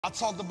I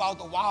talked about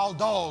the wild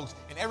dogs,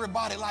 and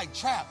everybody like,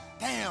 Trap,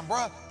 damn,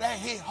 bruh, that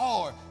hit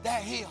hard,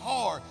 that hit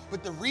hard.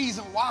 But the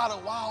reason why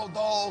the wild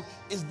dog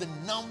is the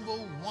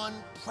 #1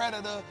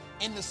 predator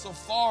in the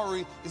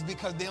safari is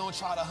because they don't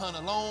try to hunt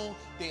alone,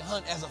 they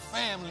hunt as a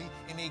family,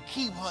 and they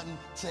keep hunting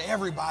till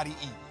everybody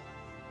eat.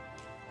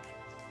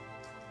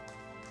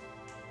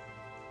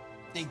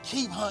 They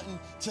keep hunting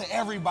till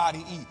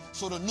everybody eat.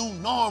 So the new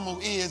normal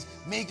is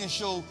making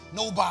sure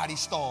nobody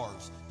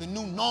starves. The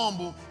new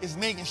normal is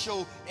making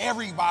sure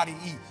everybody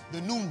eat.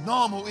 The new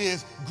normal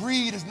is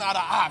greed is not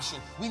an option.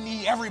 We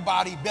need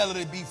everybody's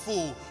belly to be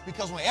full,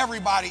 because when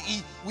everybody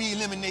eat, we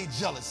eliminate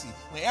jealousy.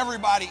 When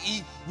everybody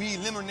eat, we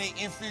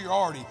eliminate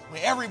inferiority.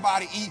 When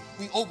everybody eat,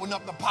 we open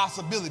up the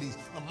possibilities.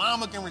 The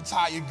mama can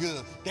retire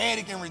good.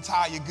 Daddy can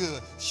retire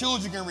good.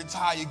 Children can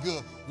retire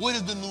good. What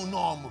is the new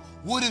normal?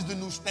 What is the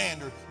new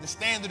standard? The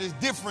standard is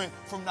different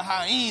from the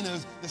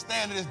hyenas. The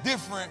standard is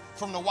different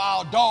from the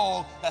wild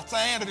dog. The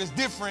standard is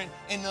different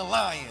in the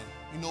lion.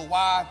 You know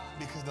why?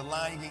 Because the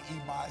lion can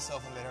eat by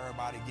itself and let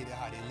everybody get it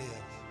how they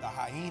live. The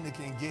hyena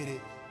can get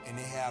it, and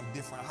they have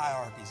different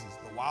hierarchies.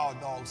 The wild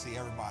dog say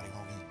everybody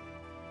gonna eat.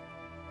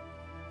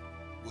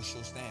 What's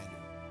your standard?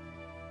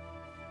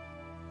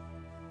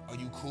 Are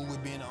you cool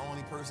with being the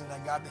only person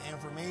that got the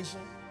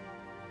information?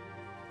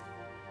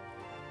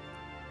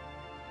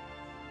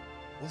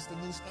 What's the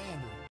new standard?